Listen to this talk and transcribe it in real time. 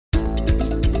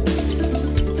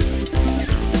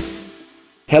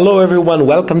Hello everyone,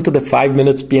 welcome to the 5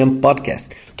 Minutes PM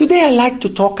podcast. Today I'd like to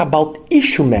talk about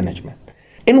issue management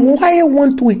and why I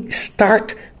want to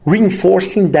start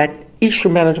reinforcing that issue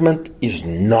management is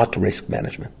not risk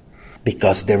management.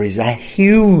 Because there is a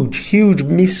huge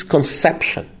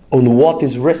misconception on what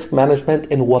is risk management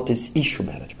and what is issue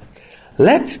management.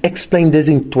 Let's explain this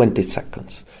in 20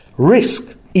 seconds. Risk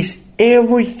is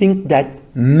everything that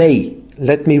may,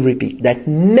 let me repeat, that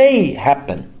may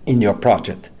happen in your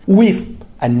project with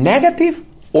a negative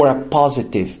or a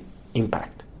positive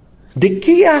impact. The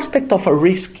key aspect of a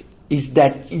risk is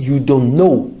that you don't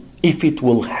know if it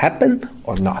will happen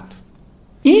or not.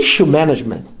 Issue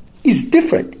management is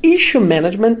different. Issue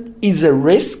management is a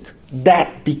risk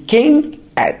that became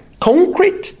a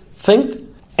concrete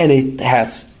thing and it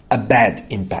has a bad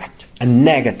impact, a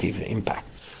negative impact.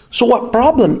 So a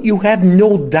problem, you have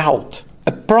no doubt.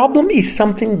 A problem is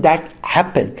something that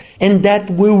happened and that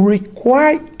will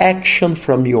require action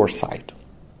from your side.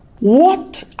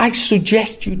 What I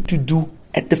suggest you to do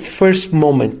at the first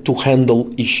moment to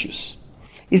handle issues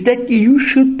is that you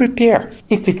should prepare.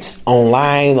 If it's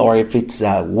online or if it's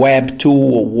a web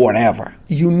tool or whatever,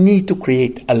 you need to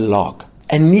create a log,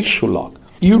 an issue log.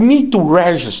 You need to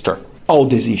register all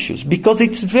these issues because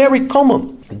it's very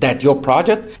common that your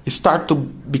project start to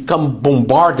become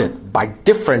bombarded by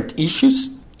different issues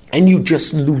and you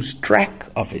just lose track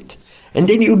of it. And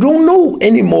then you don't know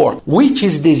anymore which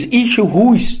is this issue,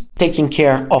 who is taking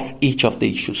care of each of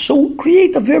the issues. So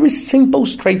create a very simple,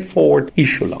 straightforward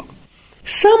issue log.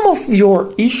 Some of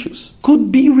your issues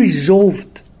could be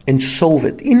resolved and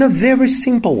solved in a very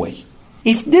simple way.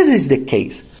 If this is the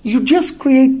case, you just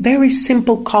create very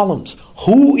simple columns.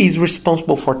 Who is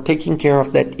responsible for taking care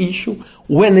of that issue?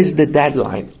 When is the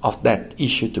deadline of that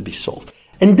issue to be solved?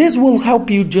 And this will help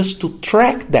you just to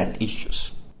track that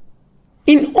issues.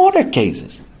 In other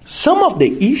cases, some of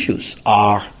the issues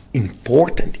are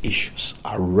important issues,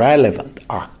 are relevant,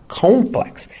 are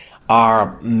complex,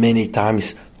 are many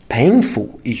times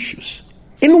painful issues.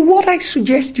 And what I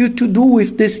suggest you to do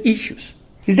with these issues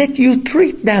is that you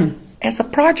treat them as a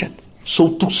project.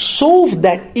 So to solve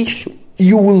that issue,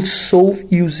 you will solve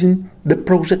using the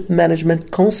project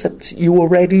management concepts you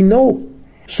already know.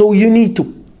 So you need to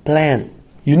plan.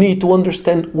 You need to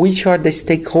understand which are the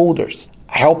stakeholders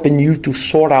helping you to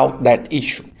sort out that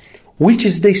issue. Which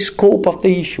is the scope of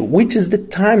the issue? Which is the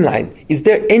timeline? Is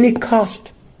there any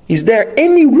cost? Is there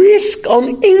any risk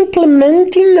on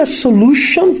implementing a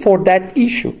solution for that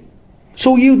issue?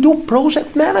 So you do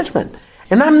project management.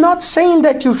 And I'm not saying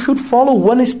that you should follow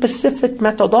one specific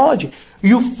methodology.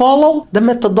 You follow the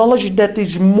methodology that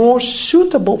is more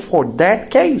suitable for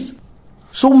that case.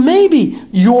 So maybe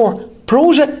your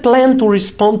project plan to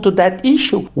respond to that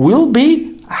issue will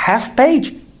be a half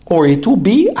page or it will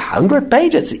be 100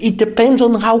 pages. It depends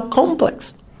on how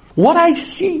complex. What I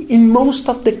see in most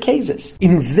of the cases,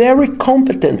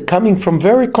 coming from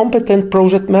very competent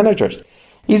project managers,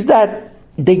 is that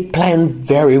they plan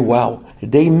very well.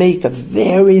 They make a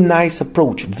very nice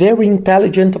approach, very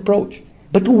intelligent approach.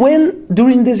 But when,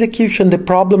 during the execution, the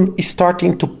problem is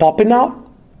starting to popping out,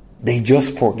 they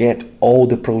just forget all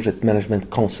the project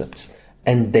management concepts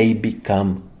and they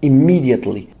become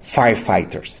immediately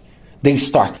firefighters. They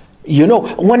start,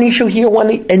 one issue here,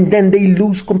 and then they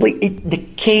lose completely. The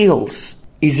chaos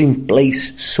is in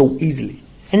place so easily.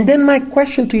 And then my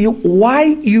question to you, why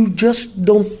you just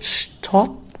don't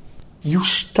stop? You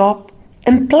stop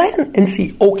and plan and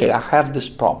see, okay, I have this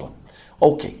problem.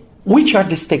 Okay, which are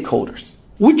the stakeholders?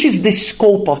 Which is the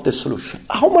scope of the solution?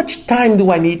 How much time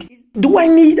do I need? Do I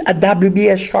need a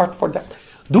WBS chart for that?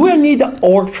 Do I need an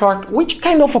org chart? Which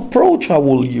kind of approach I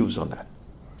will use on that?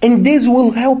 And this will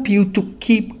help you to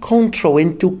keep control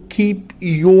and to keep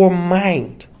your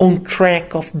mind on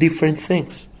track of different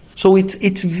things. So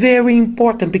it's very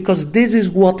important because this is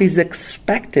what is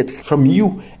expected from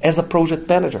you as a project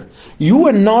manager. You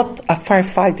are not a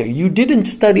firefighter. You didn't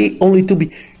study only to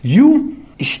be. You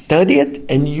study it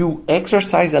and you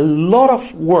exercise a lot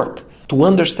of work to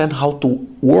understand how to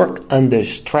work under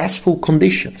stressful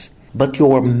conditions. But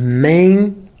your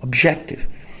main objective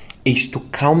is to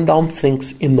calm down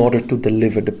things in order to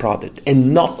deliver the product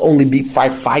and not only be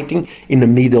firefighting in the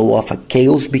middle of a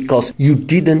chaos because you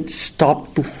didn't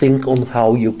stop to think on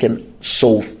how you can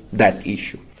solve that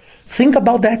issue. Think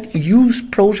about that. Use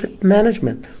project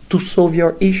management to solve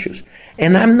your issues.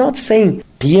 And I'm not saying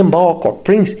PMBOK or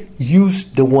Prince, use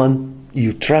the one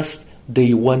you trust,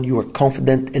 the one you are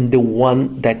confident, and the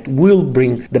one that will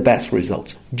bring the best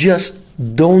results. Just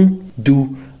don't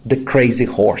do the crazy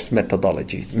horse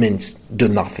methodology. Means do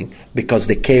nothing, because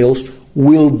the chaos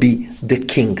will be the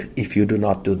king if you do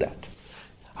not do that.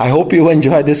 I hope you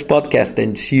enjoyed this podcast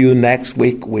and see you next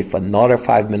week with another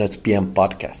 5 Minutes PM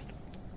podcast.